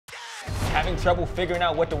Having trouble figuring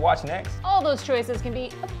out what to watch next? All those choices can be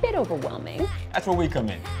a bit overwhelming. That's where we come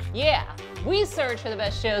in. Yeah, we search for the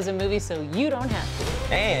best shows and movies so you don't have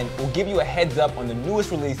to. And we'll give you a heads up on the newest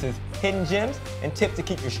releases, hidden gems, and tips to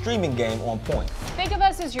keep your streaming game on point. Think of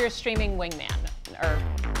us as your streaming wingman, or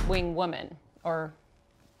wing woman, or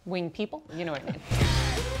wing people, you know what I mean.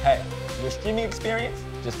 Hey, your streaming experience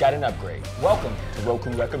just got an upgrade. Welcome to Roku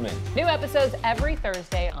Recommends. New episodes every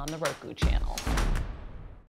Thursday on the Roku channel.